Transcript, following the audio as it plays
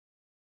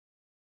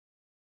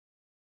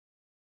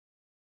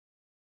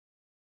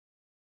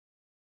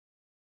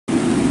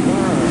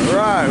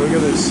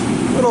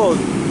Little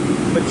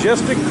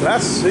Majestic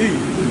Class C.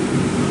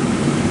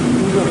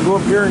 We're gonna go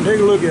up here and take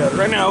a look at it.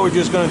 Right now, we're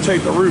just gonna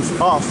take the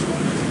roof off.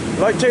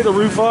 If I take the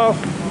roof off,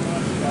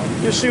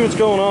 just see what's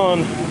going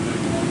on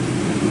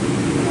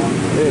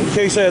in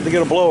case I have to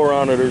get a blower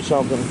on it or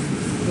something.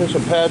 There's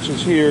some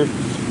patches here.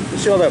 You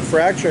see all that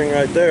fracturing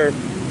right there?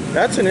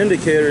 That's an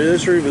indicator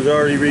this roof has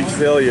already reached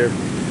failure.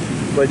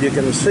 But you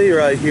can see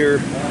right here,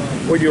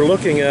 what you're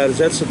looking at is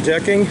that's the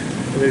decking,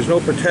 and there's no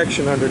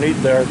protection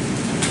underneath there.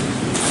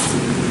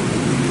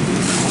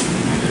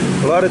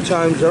 A lot of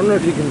times, I don't know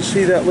if you can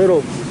see that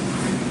little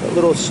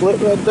slit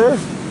right there.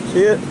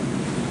 See it?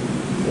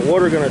 The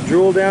water gonna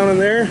drool down in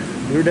there,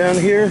 through down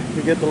here,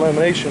 you get the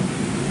lamination.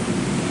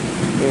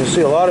 You can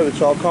see a lot of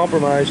it's all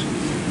compromised.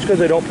 It's because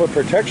they don't put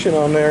protection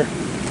on there.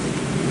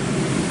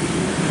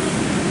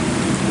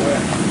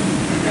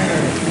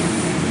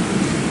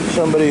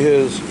 Somebody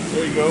has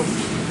there you go.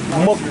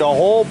 mucked a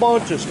whole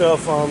bunch of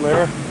stuff on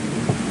there.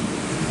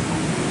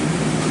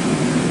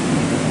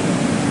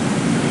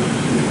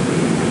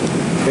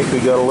 I think we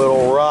got a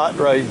little rot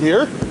right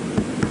here.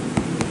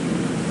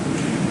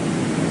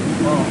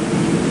 Oh,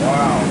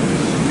 wow.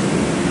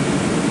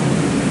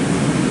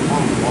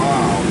 Oh,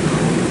 wow.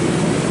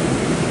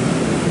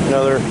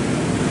 Another.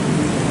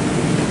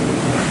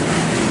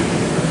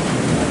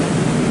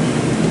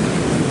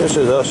 This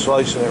is us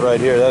slicing it right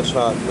here. That's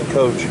not the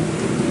coach.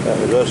 That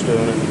was us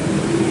doing it.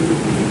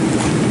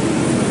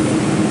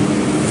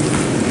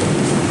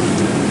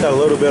 Got a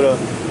little bit of.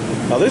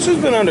 Now this has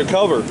been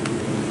undercover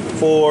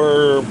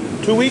for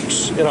 2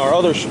 weeks in our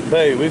other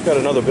bay. We've got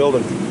another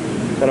building.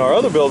 In our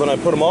other building, I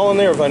put them all in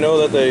there if I know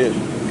that they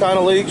kind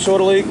of leak,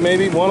 sort of leak,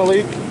 maybe want to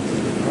leak,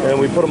 and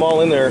we put them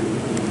all in there.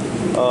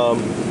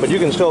 But you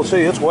can still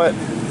see it's wet.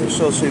 You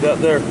still see that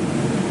there.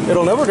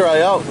 It'll never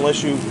dry out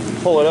unless you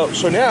pull it out.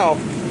 So now,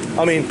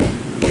 I mean,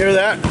 hear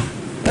that?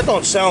 That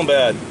don't sound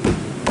bad.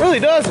 It really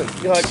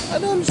doesn't. You're like,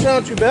 that doesn't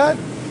sound too bad.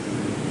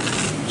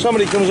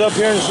 Somebody comes up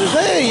here and says,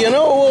 hey, you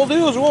know what we'll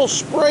do is we'll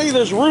spray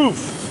this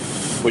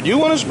roof. Would you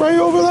want to spray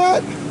over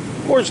that?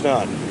 Of course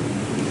not.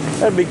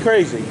 That'd be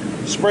crazy.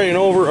 Spraying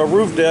over a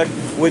roof deck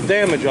with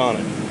damage on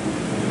it.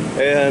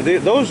 And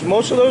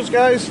most of those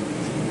guys,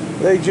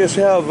 they just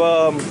have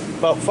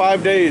about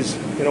 5 days.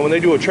 You know, when they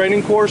do a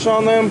training course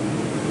on them,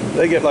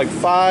 they get like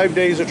 5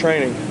 days of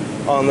training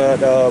on that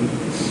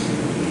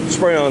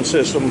spray-on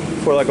system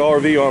for like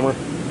RV armor.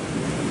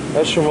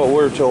 That's from what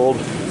we're told.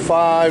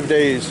 5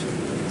 days.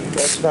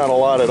 That's not a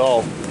lot at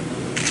all.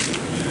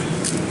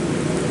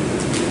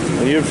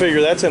 And you'd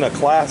figure that's in a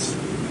class.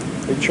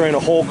 They train a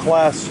whole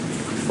class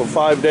for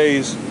 5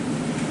 days.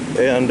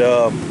 And,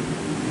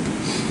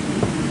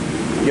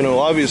 you know,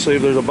 obviously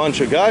if there's a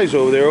bunch of guys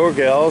over there, or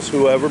gals,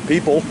 whoever,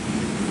 people,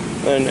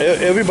 and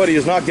everybody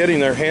is not getting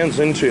their hands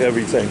into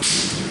everything.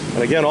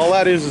 And again, all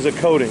that is a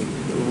coating.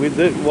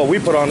 What we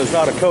put on is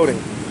not a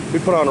coating. We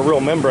put on a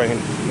real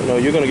membrane. You know,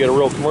 you're going to get a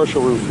real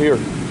commercial roof here.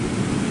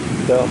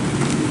 So,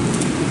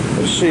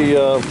 let's see,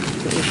 let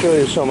me show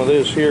you some of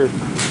this here.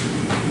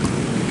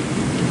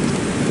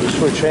 Just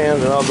switch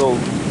hands and I'll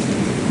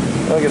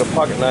get a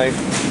pocket knife.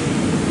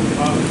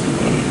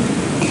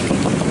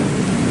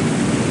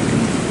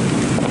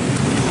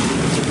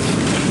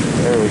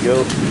 There we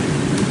go.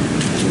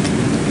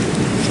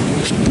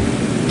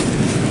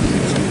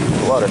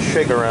 A lot of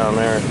shake around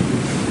there.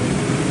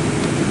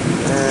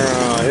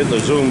 I hit the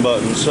zoom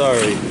button,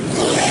 sorry.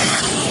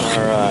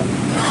 Alright.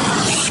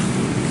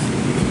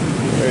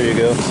 There you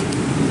go.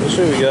 Let's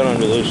see what we got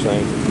under this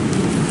thing.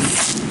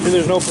 See,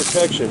 there's no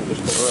protection.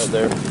 Just put it right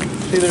there.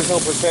 See, there's no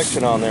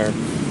protection on there.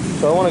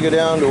 So I want to go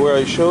down to where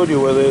I showed you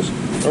where this.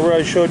 Remember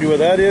I showed you where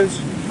that is?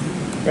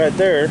 Right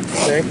there.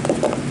 Okay.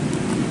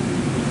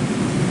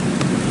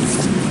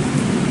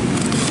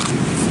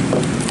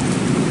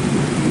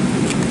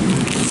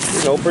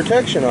 There's no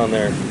protection on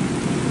there.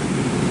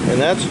 And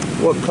that's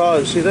what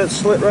caused, see that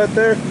slit right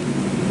there?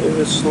 There's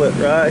a slit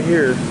right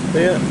here.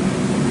 See it?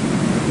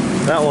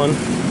 That one.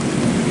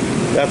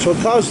 That's what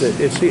caused it.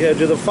 It's the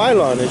edge of the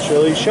phylon. It's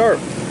really sharp.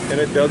 And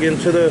it dug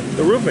into the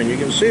roofing. You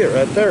can see it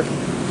right there.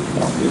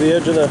 See the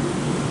edge of the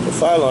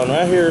phylon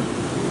right here.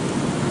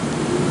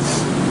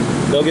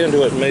 Dug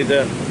into it and made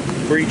that,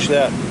 breach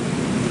that.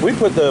 We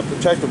put the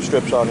protective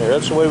strips on here.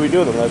 That's the way we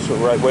do them. That's the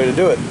right way to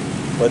do it.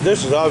 But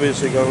this is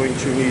obviously going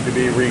to need to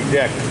be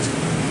redecked.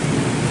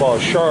 For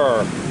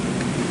sure.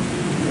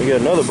 We get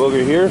another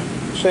booger here.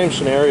 Same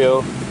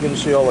scenario. You can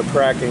see all the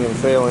cracking and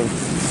failing.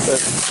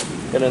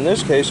 And in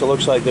this case, it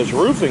looks like this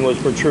roofing was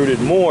protruded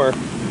more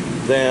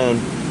than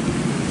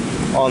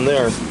on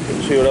there. You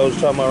can see what I was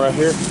talking about right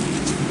here?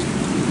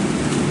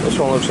 This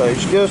one looks like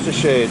it's just a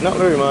shade. Not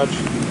very much.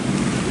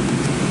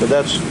 But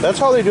that's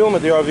how they do them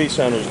at the RV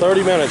centers.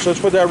 30 minutes. Let's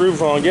put that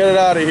roof on. Get it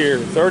out of here.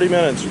 30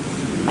 minutes.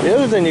 The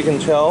other thing you can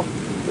tell,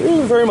 there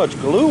isn't very much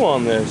glue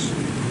on this.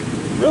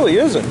 It really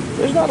isn't.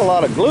 There's not a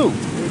lot of glue.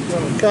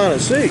 You kind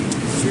of see.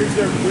 Here's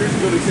a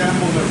good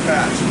example of their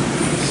patch.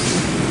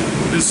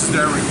 This is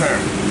their repair.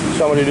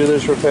 Somebody do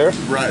this repair?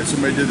 Right,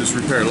 somebody did this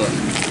repair, look.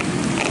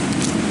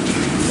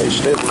 They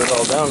stapled it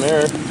all down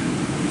there.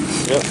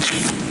 Yep.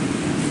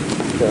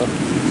 So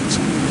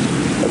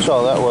that's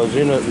all that was.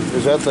 You know,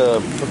 is that the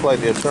look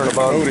like the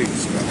turnabout? Coating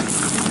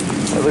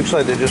stuff. It looks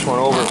like they just went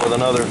over it with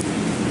another.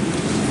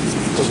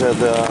 Was that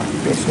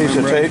piece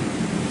of tape?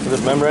 Is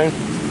it membrane?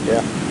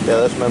 Yeah,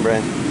 that's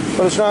membrane.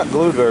 But it's not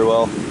glued very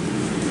well.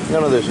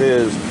 None of this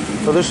is.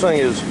 So this thing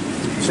has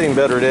seen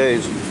better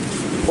days.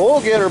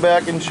 We'll get her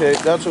back in shape.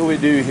 That's what we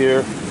do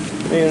here.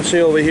 You can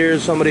see over here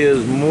somebody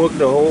has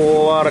mooked a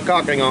whole lot of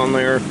caulking on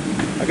there.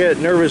 I get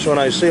nervous when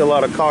I see a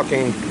lot of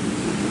caulking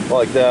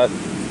like that.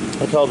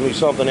 It tells me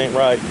something ain't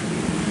right.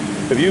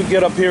 If you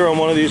get up here on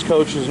one of these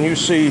coaches and you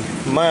see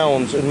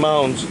mounds and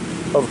mounds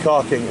of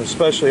caulking,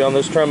 especially on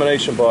this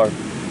termination bar,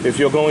 if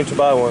you're going to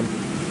buy one,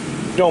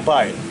 don't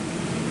buy it.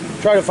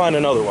 Try to find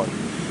another one.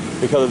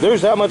 Because if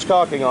there's that much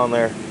caulking on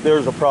there,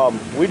 there's a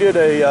problem. We did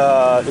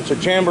it's a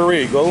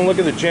Jamboree. Go and look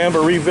at the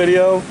Jamboree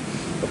video.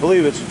 I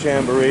believe it's a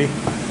Jamboree.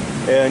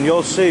 And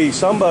you'll see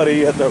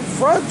somebody at the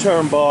front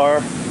turn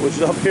bar, which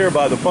is up here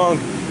by the bunk,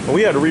 and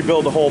we had to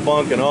rebuild the whole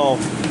bunk and all.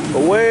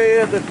 But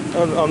way at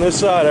on this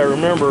side, I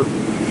remember,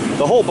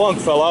 the whole bunk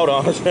fell out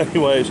on us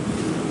anyways.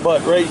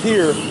 But right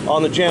here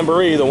on the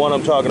Jamboree, the one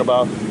I'm talking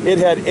about, it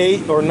had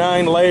 8 or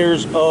 9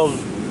 layers of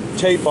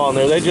tape on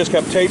there. They just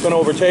kept taping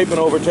over, taping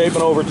over,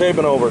 taping over,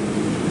 taping over.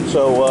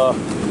 So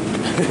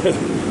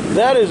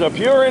that is a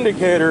pure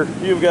indicator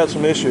you've got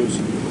some issues.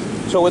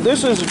 So what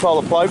this is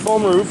called a ply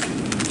foam roof.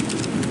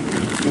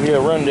 Give you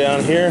a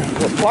rundown here.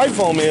 What ply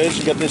foam is,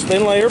 you got this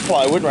thin layer of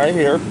plywood right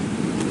here.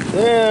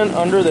 Then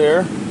under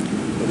there,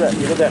 you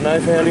got that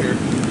knife handy?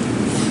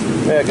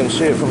 Yeah, I can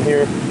see it from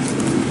here.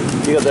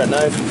 You got that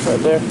knife right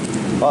there?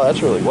 Oh,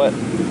 that's really wet.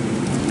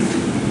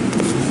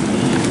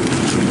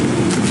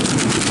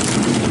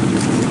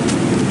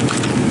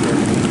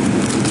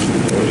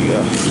 There we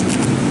go.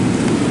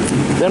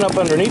 Then up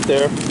underneath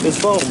there is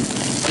foam.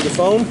 See the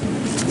foam?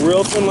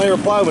 Real thin layer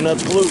of plywood,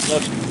 that's glued.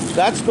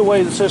 That's the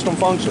way the system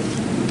functions.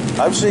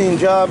 I've seen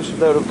jobs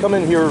that have come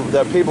in here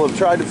that people have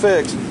tried to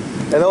fix,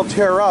 and they'll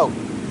tear out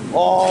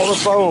all the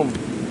foam.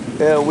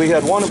 We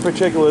had one in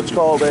particular, it's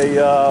called a,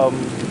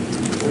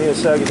 give me a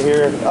second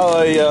here,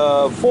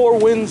 a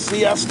 4-wind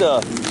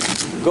Siesta.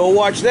 Go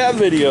watch that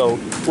video.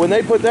 When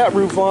they put that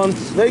roof on,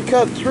 they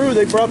cut through,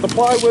 they brought the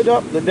plywood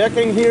up, the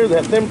decking here,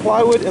 that thin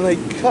plywood, and they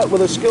cut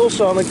with a skill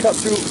saw, and they cut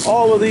through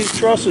all of these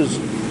trusses,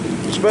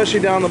 especially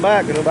down the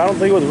back, and I don't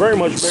think it was very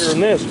much bigger than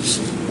this.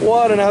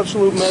 What an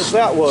absolute mess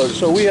that was.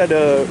 So we had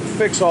to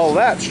fix all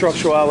that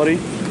structurality,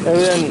 and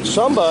then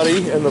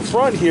somebody in the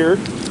front here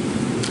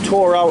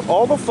tore out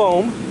all the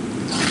foam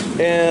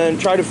and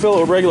tried to fill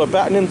it with regular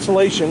batten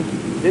insulation.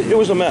 It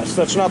was a mess.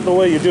 That's not the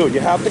way you do it.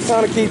 You have to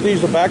kind of keep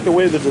these back the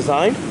way they're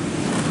designed.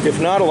 If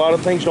not, a lot of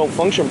things don't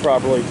function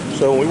properly.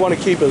 So we want to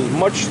keep as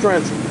much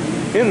strength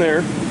in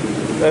there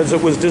as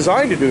it was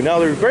designed to do. Now,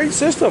 they're a great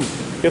system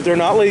if they're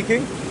not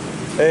leaking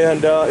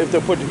and if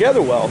they're put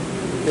together well.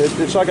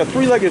 It's like a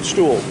 3-legged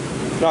stool.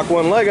 Knock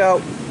one leg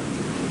out,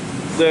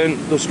 then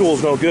the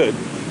stool's no good.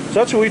 So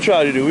that's what we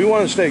try to do. We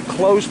want to stay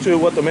close to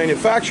what the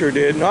manufacturer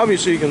did. And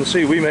obviously you can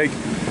see we make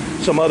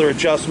some other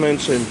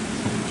adjustments and,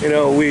 you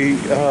know, we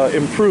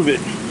improve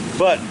it.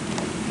 But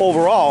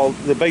overall,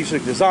 the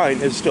basic design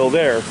is still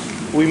there.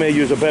 We may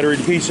use a better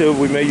adhesive,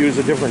 we may use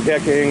a different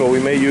decking, or we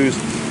may use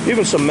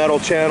even some metal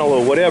channel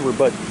or whatever.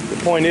 But the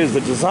point is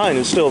the design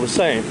is still the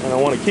same, and I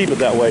want to keep it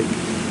that way.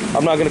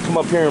 I'm not going to come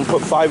up here and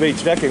put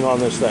 5/8 decking on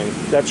this thing.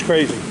 That's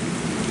crazy.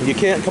 You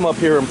can't come up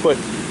here and put,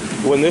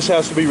 when this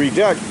has to be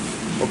redecked,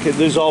 okay,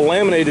 this is all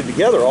laminated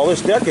together. All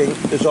this decking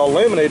is all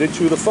laminated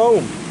to the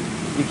foam.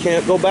 You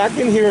can't go back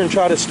in here and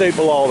try to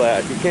staple all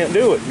that. You can't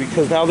do it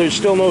because now there's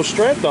still no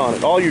strength on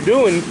it. All you're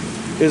doing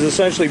is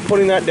essentially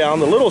putting that down.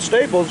 The little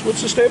staples,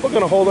 what's the staple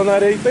going to hold on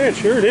that 1/8 inch?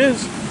 Here it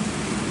is.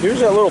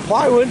 Here's that little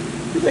plywood.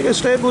 You think a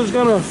staple is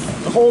going to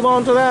hold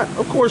on to that?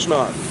 Of course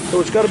not. So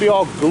it's got to be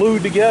all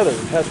glued together.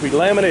 It has to be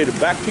laminated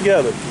back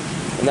together.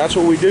 And that's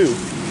what we do.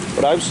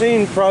 But I've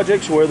seen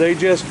projects where they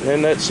just,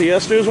 and that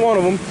Siesta is one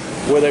of them,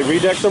 where they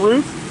redecked the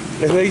roof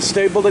and they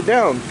stapled it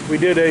down. We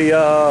did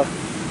a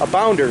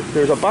bounder.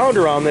 There's a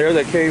bounder on there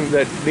that came,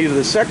 that needed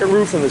the second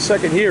roof in the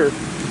second year.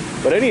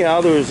 But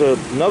anyhow, there was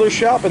another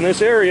shop in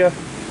this area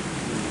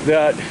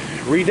that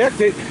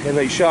redecked it, and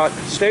they shot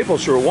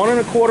staples through 1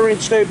 1/4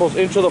 inch staples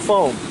into the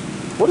foam.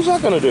 What is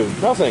that going to do?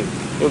 Nothing.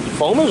 The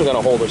foam isn't going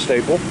to hold a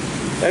staple.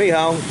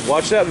 Anyhow,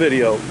 watch that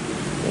video.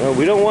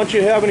 We don't want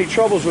you to have any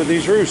troubles with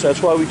these roofs.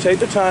 That's why we take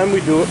the time, we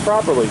do it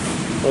properly.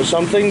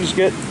 Some things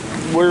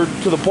we're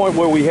to the point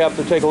where we have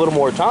to take a little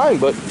more time,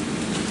 but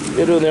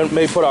it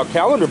may put our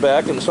calendar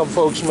back, and some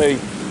folks may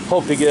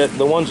hope to get,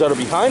 the ones that are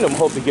behind them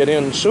hope to get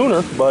in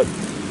sooner, but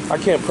I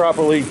can't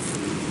properly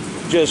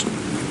just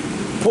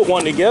put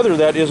one together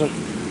that isn't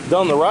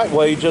done the right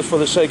way just for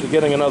the sake of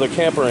getting another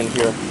camper in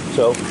here.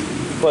 So,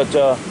 but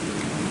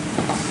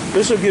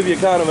this will give you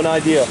kind of an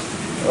idea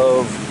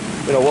of,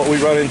 you know, what we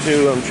run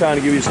into. I'm trying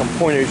to give you some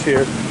pointers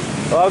here.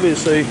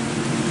 Obviously,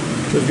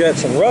 we've got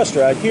some rust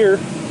right here.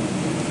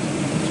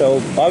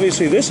 So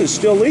obviously this is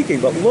still leaking,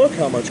 but look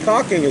how much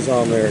caulking is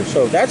on there.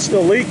 So that's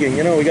still leaking.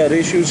 You know, we got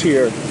issues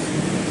here.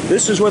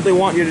 This is what they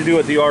want you to do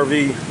at the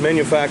RV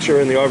manufacturer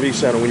and the RV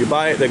center. When you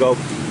buy it, they go,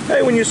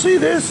 hey, when you see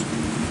this,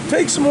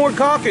 take some more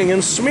caulking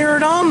and smear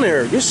it on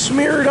there. Just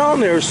smear it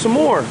on there some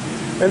more.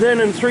 And then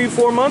in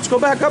 3-4 months, go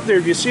back up there.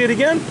 If you see it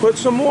again, put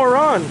some more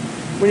on.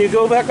 When you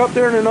go back up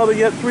there in another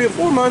yet 3 or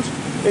 4 months,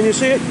 and you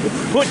see it,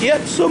 put yet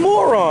some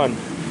more on.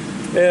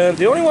 And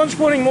the only one's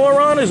putting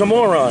more on is a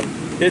moron.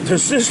 The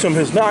system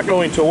is not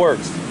going to work.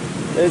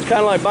 It's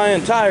kind of like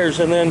buying tires,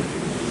 and then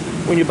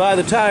when you buy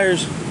the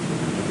tires,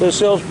 the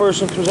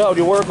salesperson comes out with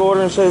your work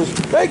order and says,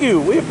 thank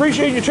you, we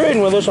appreciate you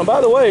trading with us, and by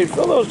the way,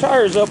 fill those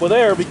tires up with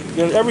air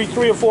every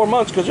 3 or 4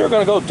 months because they're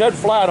going to go dead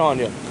flat on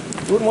you.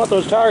 You wouldn't want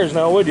those tires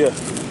now, would you?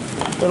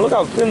 And look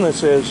how thin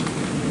this is.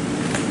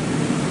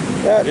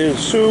 That is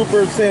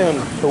super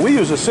thin. So we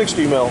use a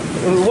 60 mil,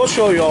 and we'll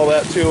show you all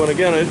that too. And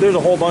again, there's a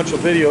whole bunch of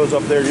videos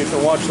up there. You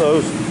can watch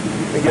those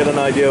and get an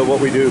idea of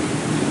what we do.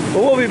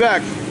 But we'll be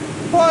back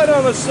right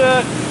on the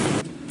set.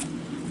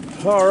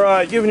 All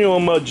right, giving you a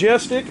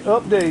Majestic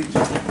update.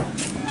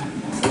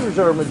 Here's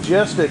our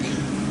Majestic.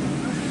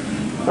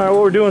 All right,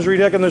 what we're doing is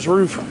redecking this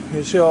roof.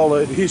 You see all the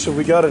adhesive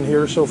we got in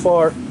here so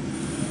far.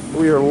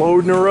 We are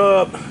loading her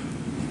up.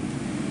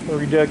 We'll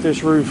redeck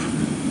this roof.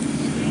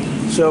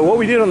 So what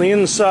we did on the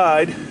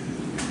inside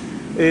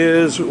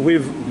is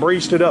we've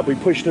braced it up. We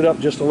pushed it up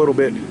just a little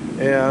bit,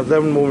 and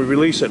then when we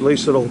release it, at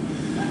least it'll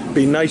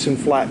be nice and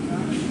flat.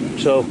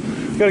 So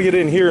we've got to get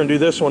in here and do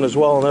this one as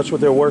well, and that's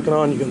what they're working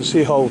on. You can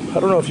see how, I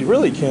don't know if you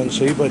really can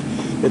see, but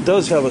it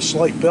does have a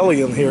slight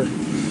belly in here.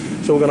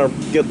 So we're going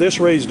to get this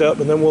raised up,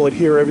 and then we'll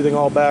adhere everything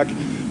all back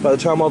by the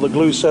time all the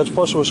glue sets.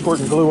 Plus we're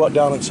squirting glue out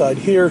down inside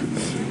here,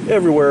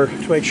 everywhere,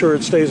 to make sure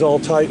it stays all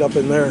tight up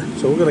in there.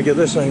 So we're going to get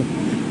this thing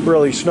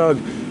really snug.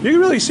 You can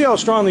really see how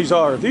strong these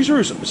are. These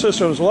roof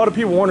systems, a lot of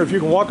people wonder if you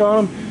can walk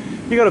on them.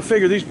 You got to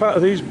figure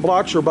these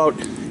blocks are about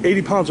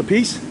 80 pounds a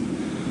piece.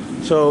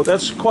 So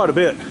that's quite a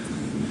bit.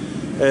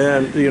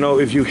 And you know,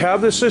 if you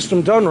have this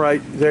system done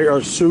right, they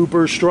are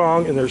super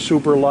strong and they're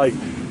super light.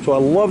 So I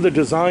love the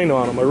design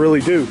on them, I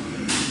really do.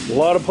 A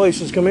lot of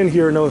places come in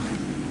here and they'll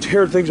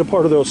tear things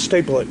apart or they'll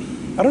staple it.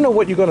 I don't know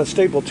what you're going to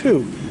staple to.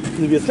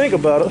 If you think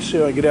about it, let's see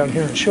if I can get down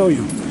here and show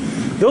you.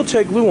 They'll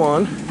take glue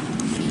on,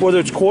 whether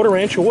it's 1/4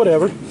 inch or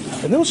whatever,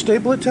 and they'll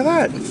staple it to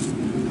that.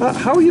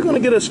 How are you going to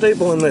get a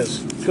staple in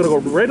this? It's going to go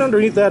right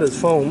underneath that is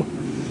foam.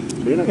 So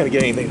you're not going to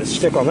get anything to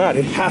stick on that.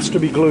 It has to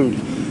be glued.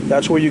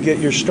 That's where you get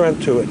your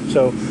strength to it.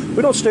 So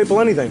we don't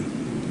staple anything.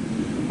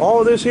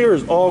 All of this here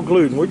is all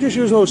glued. And we're just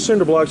using those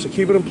cinder blocks to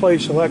keep it in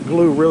place so that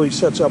glue really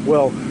sets up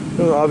well.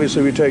 And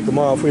obviously we take them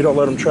off. We don't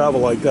let them travel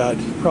like that.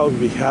 It'd probably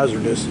be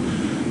hazardous.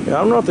 Yeah,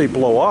 I don't know if they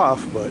blow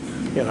off, but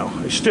you know,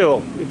 it's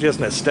still just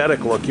an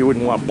aesthetic look. You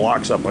wouldn't want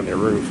blocks up on your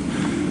roof.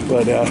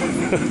 But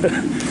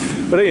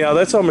but anyhow,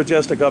 that's our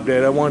Majestic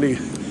update. I wanted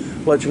to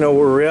let you know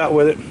where we're at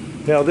with it.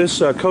 Now this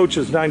coach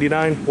is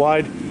 99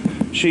 wide,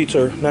 sheets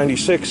are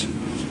 96.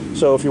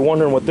 So if you're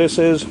wondering what this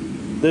is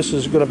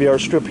going to be our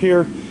strip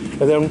here.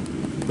 And then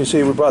you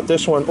see we brought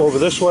this one over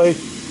this way.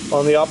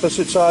 On the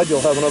opposite side,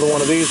 you'll have another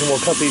one of these, and we'll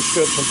cut these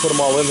strips and put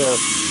them all in there.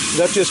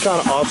 That just kind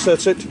of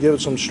offsets it to give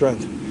it some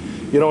strength.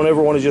 You don't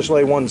ever want to just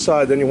lay one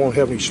side, then you won't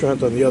have any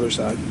strength on the other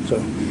side. So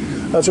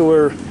that's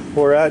where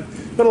we're at.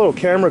 Got a little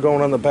camera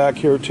going on the back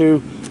here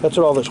too. That's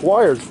what all this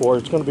wired for.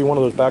 It's going to be one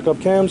of those backup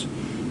cams.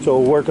 So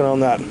we're working on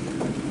that.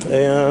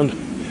 And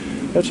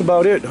that's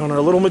about it on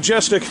our little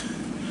Majestic.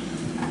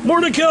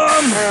 More to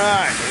come!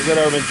 Alright, we got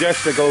our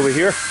Majestic over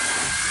here.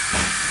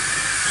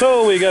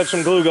 So we got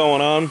some glue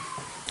going on.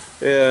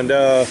 And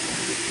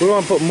we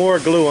want to put more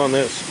glue on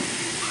this.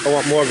 I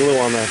want more glue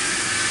on that.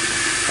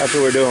 That's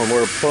what we're doing.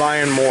 We're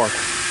applying more.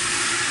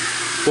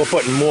 We're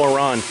putting more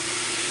on.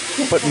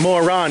 Put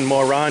more on,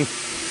 moron.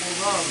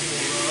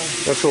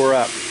 That's where we're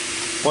at.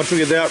 Once we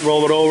get that,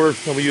 roll it over,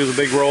 then we use a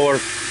big roller.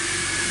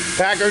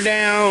 Pack her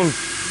down.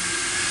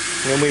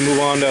 And then we move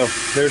on to,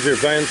 there's your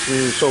vents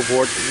and so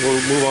forth.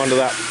 We'll move on to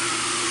that.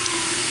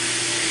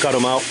 Cut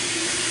them out.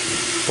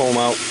 Pull them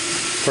out.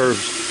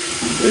 Curves.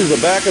 This is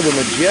the back of the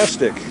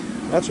Majestic.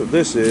 That's what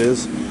this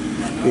is.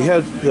 We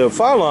had, the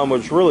Phylon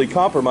was really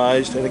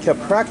compromised and it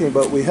kept cracking,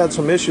 but we had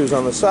some issues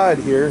on the side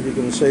here, you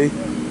can see.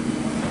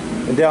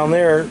 And down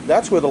there,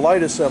 that's where the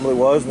light assembly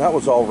was, and that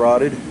was all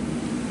rotted.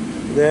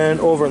 Then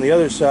over on the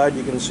other side,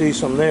 you can see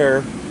some there,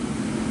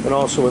 and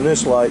also in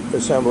this light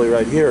assembly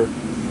right here,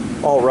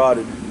 all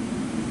rotted.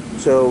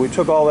 So we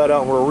took all that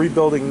out and we're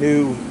rebuilding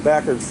new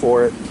backers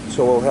for it.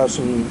 So we'll have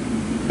some,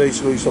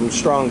 basically some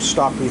strong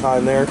stock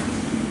behind there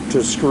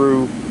to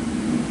screw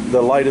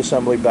the light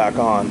assembly back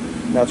on.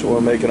 That's what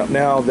we're making up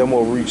now. Then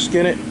we'll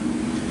reskin it,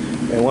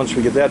 and once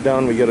we get that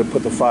done, we got to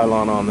put the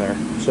Phylon on there.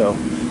 So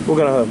we're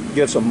gonna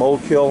get some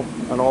mold kill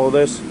on all of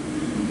this.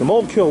 The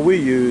mold kill we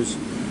use,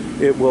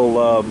 it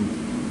will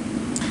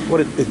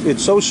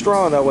it's so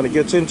strong that when it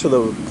gets into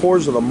the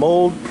pores of the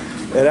mold,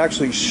 it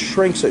actually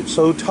shrinks it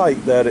so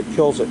tight that it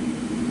kills it.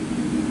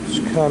 It's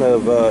kind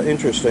of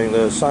interesting,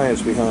 the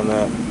science behind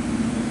that.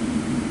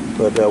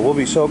 But we'll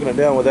be soaking it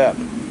down with that.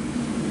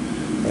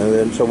 And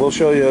then, so we'll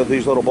show you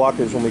these little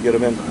blockers when we get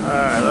them in. All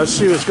right, let's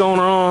see what's going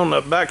on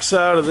the back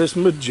side of this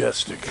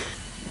Majestic.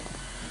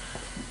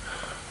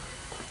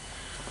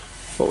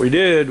 what we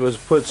did was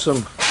put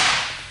the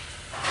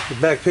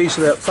back piece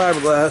of that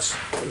fiberglass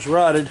that was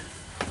rotted.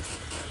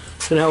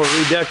 So now we're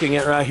redecking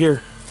it right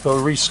here. So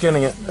we're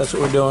reskinning it. That's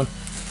what we're doing.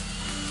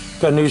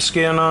 Got new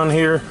skin on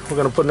here. We're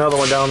going to put another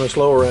one down this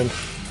lower end.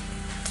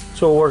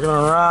 So we're working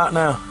on right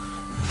now.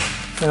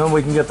 And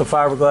we can get the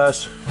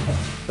fiberglass,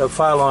 that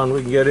Phylon,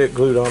 we can get it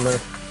glued on there.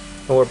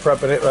 And we're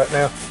prepping it right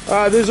now. All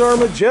right, this is our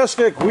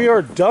Majestic. We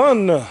are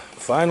done.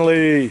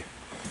 Finally,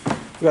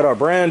 we got our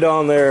brand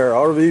on there,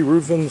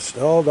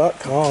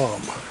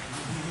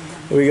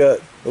 rvroofingstall.com. We got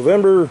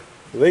November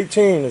of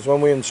 18 is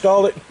when we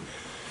installed it.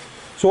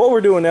 So what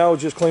we're doing now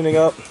is just cleaning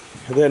up.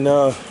 And then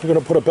we're going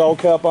to put a bell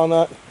cap on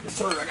that. Yes,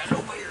 sir, I got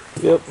no beer.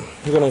 Yep,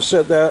 we're going to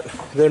set that.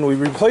 Then we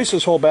replaced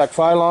this whole back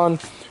Phylon.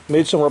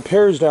 Made some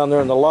repairs down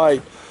there in the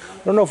light.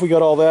 I don't know if we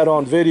got all that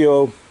on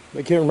video.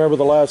 I can't remember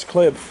the last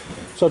clip.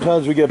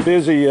 Sometimes we get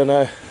busy and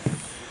I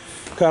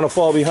kind of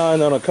fall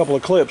behind on a couple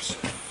of clips.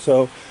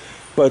 So,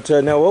 but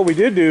now what we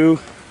did do,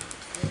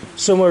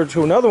 similar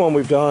to another one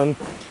we've done,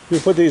 we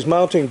put these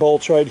mounting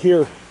bolts right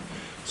here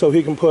so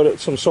he can put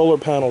some solar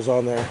panels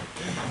on there.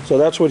 So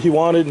that's what he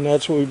wanted and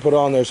that's what we put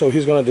on there. So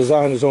he's going to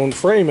design his own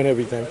frame and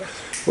everything.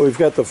 But we've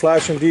got the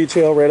flashing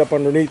detail right up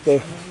underneath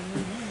the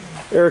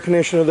air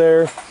conditioner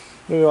there.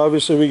 And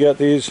obviously we got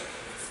these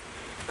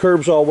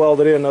curbs all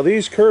welded in. Now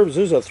these curbs,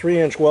 this is a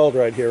 3-inch weld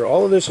right here.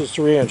 All of this is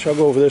 3-inch. I'll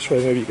go over this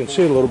way, maybe you can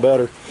see it a little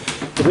better.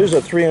 But there's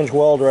a 3-inch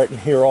weld right in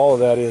here. All of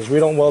that is. We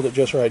don't weld it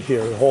just right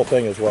here. The whole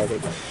thing is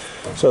welded.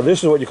 So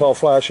this is what you call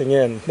flashing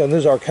in. Then this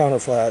is our counter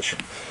flash.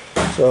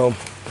 So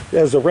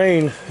as the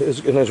rain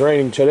is, and it's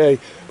raining today,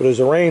 but as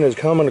the rain is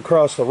coming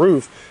across the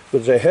roof, if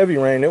it's a heavy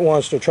rain, it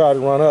wants to try to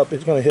run up.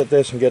 It's going to hit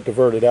this and get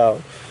diverted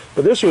out.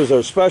 But this was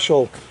a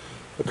special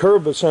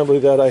curb assembly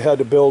that I had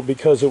to build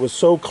because it was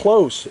so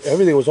close.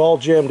 Everything was all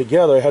jammed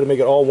together. I had to make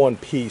it all one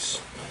piece.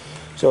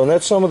 So, and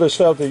that's some of the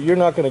stuff that you're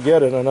not going to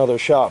get in another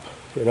shop.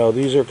 You know,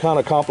 these are kind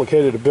of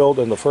complicated to build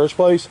in the first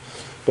place,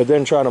 but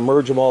then trying to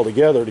merge them all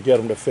together to get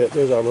them to fit.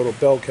 There's our little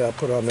bell cap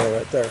put on there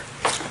right there.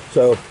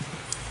 So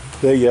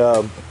they're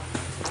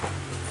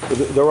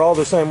all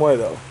the same way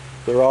though.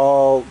 They're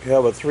all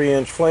have a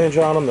 3-inch flange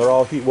on them. They're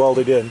all heat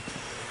welded in.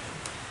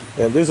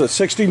 And this is a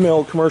 60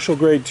 mil commercial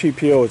grade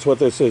TPO. It's what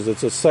this is.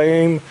 It's the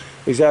same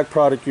exact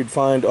product you'd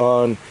find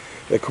on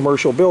a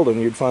commercial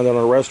building. You'd find it on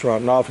a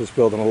restaurant, an office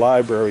building, a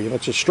library. And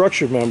it's a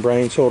structured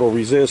membrane, so it'll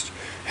resist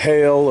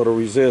hail, it'll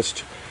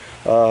resist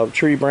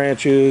tree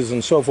branches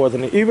and so forth.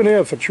 And even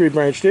if a tree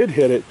branch did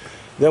hit it,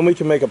 then we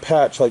can make a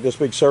patch like this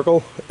big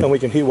circle and we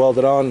can heat weld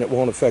it on and it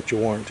won't affect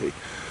your warranty.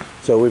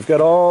 So we've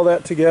got all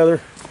that together.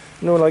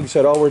 You know, like I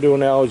said, all we're doing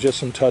now is just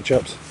some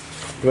touch-ups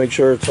to make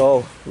sure it's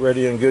all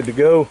ready and good to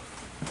go.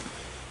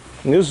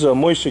 And this is a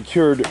moisture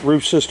cured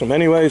roof system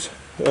anyways,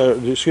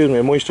 excuse me,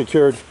 a moisture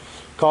cured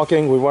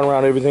caulking. We went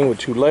around everything with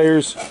 2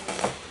 layers.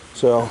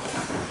 So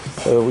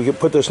we could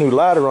put this new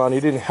ladder on. He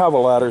didn't have a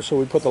ladder, so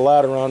we put the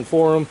ladder on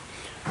for him.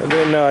 And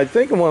then I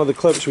think in one of the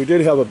clips we did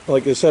have,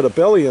 like I said, a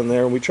belly in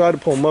there, and we tried to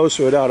pull most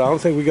of it out. I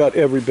don't think we got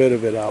every bit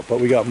of it out, but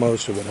we got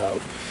most of it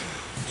out.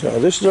 So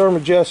this is our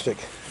Majestic.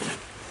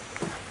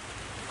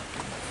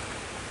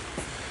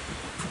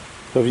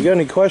 So if you got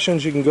any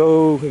questions, you can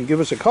go and give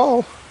us a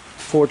call.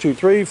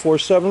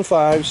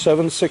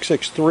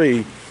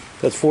 423-475-7663.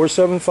 That's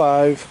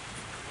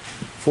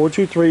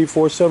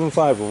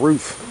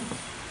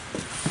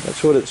 423-475-roof.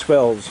 That's what it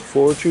spells.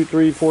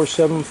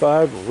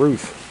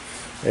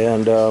 423-475-roof.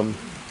 And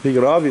you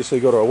can obviously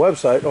go to our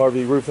website,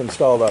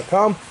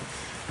 rvroofingstall.com.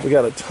 We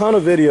got a ton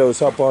of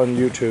videos up on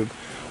YouTube.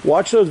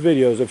 Watch those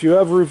videos. If you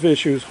have roof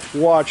issues,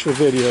 watch the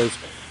videos.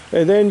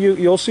 And then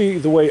you'll see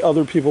the way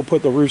other people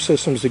put the roof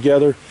systems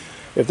together.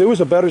 If there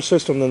was a better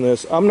system than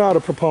this, I'm not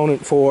a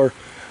proponent for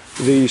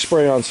the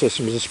spray-on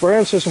systems. The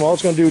spray-on system, all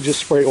it's going to do is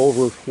just spray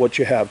over what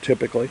you have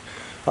typically.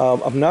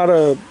 I'm not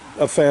a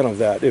fan of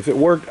that. If it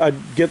worked, I'd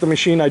get the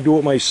machine, I'd do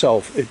it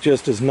myself. It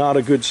just is not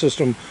a good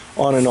system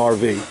on an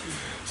RV.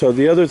 So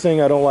the other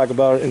thing I don't like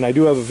about it, and I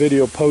do have a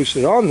video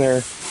posted on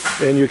there,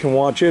 and you can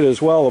watch it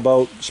as well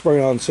about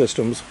spray-on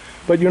systems,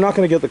 but you're not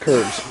going to get the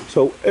curves.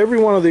 So every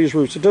one of these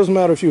roofs, it doesn't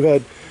matter if you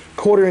had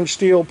 1/4-inch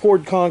steel,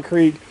 poured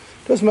concrete,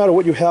 doesn't matter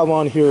what you have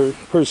on here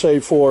per se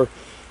for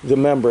the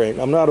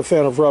membrane. I'm not a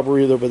fan of rubber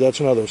either, but that's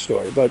another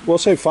story. But we'll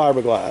say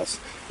fiberglass.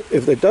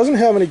 If it doesn't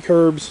have any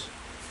curbs,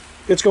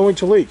 it's going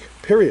to leak,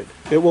 period.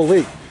 It will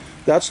leak.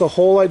 That's the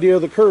whole idea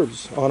of the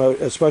curbs,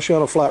 especially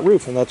on a flat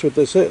roof, and that's what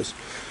this is.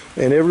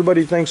 And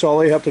everybody thinks all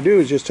they have to do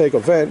is just take a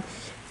vent,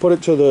 put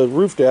it to the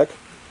roof deck,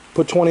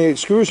 put 28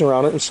 screws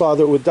around it, and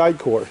solder it with dyed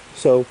core.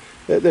 So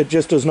it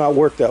just does not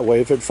work that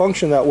way. If it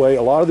functioned that way,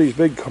 a lot of these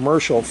big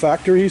commercial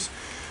factories,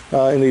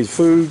 and these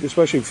food,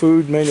 especially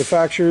food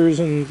manufacturers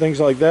and things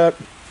like that,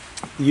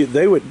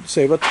 they would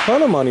save a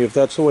ton of money if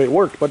that's the way it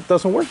worked, but it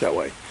doesn't work that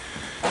way.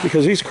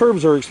 Because these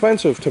curbs are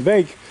expensive to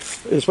make,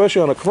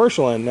 especially on a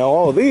commercial end. Now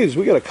all of these,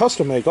 we got to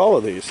custom make all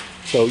of these.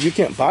 So you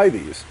can't buy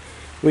these.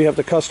 We have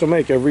to custom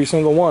make every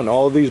single one,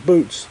 all of these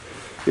boots.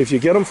 If you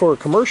get them for a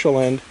commercial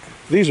end,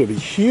 these would be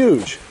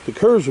huge. The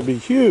curves would be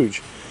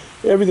huge.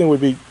 Everything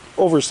would be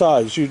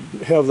oversized. You'd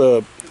have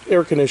the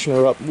air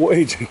conditioner up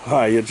way too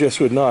high. It just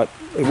would not,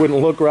 it wouldn't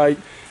look right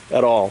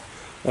at all,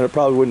 and it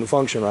probably wouldn't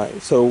function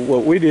right. So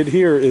what we did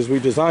here is we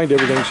designed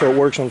everything so it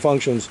works and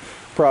functions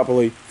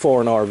properly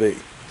for an RV.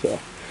 So,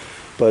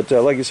 but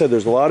like I said,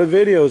 there's a lot of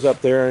videos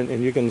up there,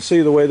 and you can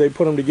see the way they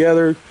put them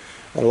together.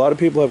 And a lot of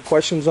people have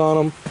questions on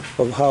them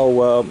of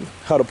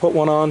how to put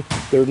one on.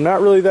 They're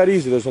not really that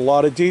easy. There's a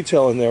lot of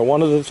detail in there.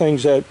 One of the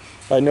things that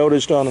I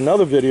noticed on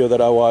another video that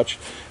I watched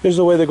is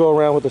the way they go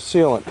around with the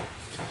sealant.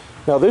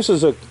 Now this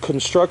is a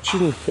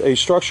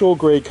structural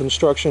grade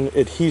construction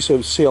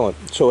adhesive sealant.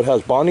 So it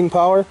has bonding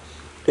power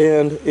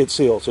and it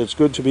seals. It's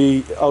good to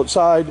be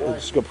outside.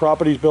 It's got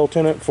properties built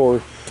in it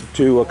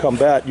to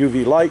combat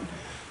UV light.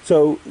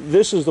 So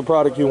this is the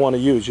product you want to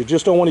use. You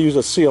just don't want to use a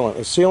sealant.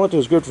 A sealant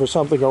is good for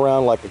something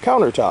around like a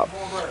countertop,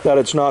 that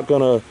it's not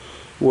gonna,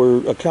 where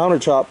a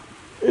countertop,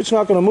 it's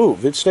not gonna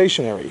move. It's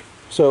stationary.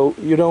 So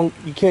you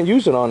can't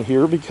use it on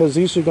here because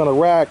these are gonna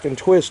rack and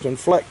twist and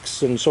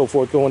flex and so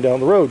forth going down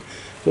the road.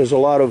 There's a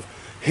lot of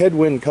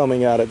headwind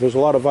coming at it. There's a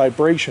lot of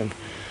vibration.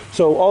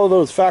 So all of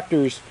those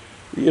factors,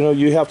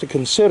 you have to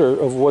consider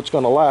of what's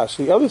going to last.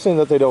 The other thing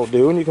that they don't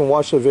do, and you can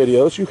watch the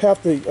videos, you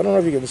have to, I don't know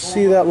if you can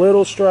see that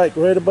little stripe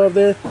right above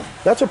there.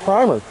 That's a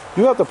primer.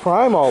 You have to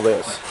prime all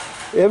this.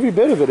 Every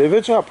bit of it. If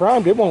it's not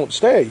primed, it won't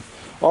stay.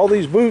 All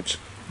these boots,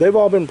 they've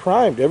all been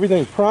primed.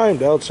 Everything's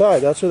primed outside.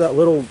 That's where that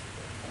little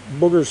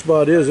booger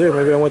spot is there.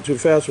 Maybe I went too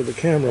fast with the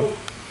camera.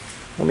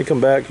 Let me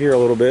come back here a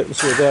little bit and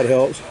see if that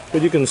helps.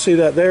 But you can see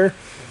that there.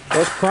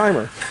 That's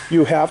primer.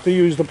 You have to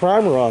use the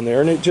primer on there,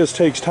 and it just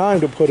takes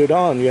time to put it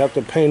on. You have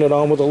to paint it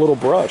on with a little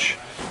brush,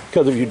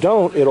 because if you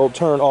don't, it'll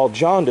turn all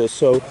jaundiced.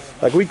 So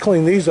like we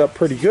clean these up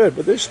pretty good,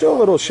 but there's still a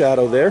little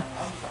shadow there.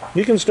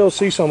 You can still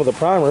see some of the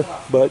primer,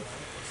 but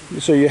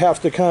so you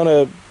have to kind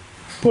of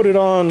put it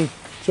on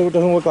so it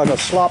doesn't look like a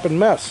slopping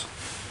mess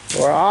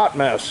or a hot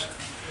mess.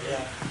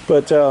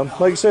 But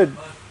like I said,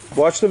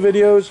 watch the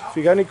videos. If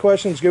you got any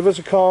questions, give us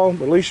a call.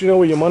 At least you know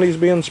where your money's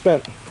being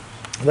spent.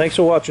 Thanks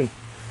for watching.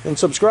 And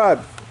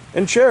subscribe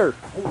and share.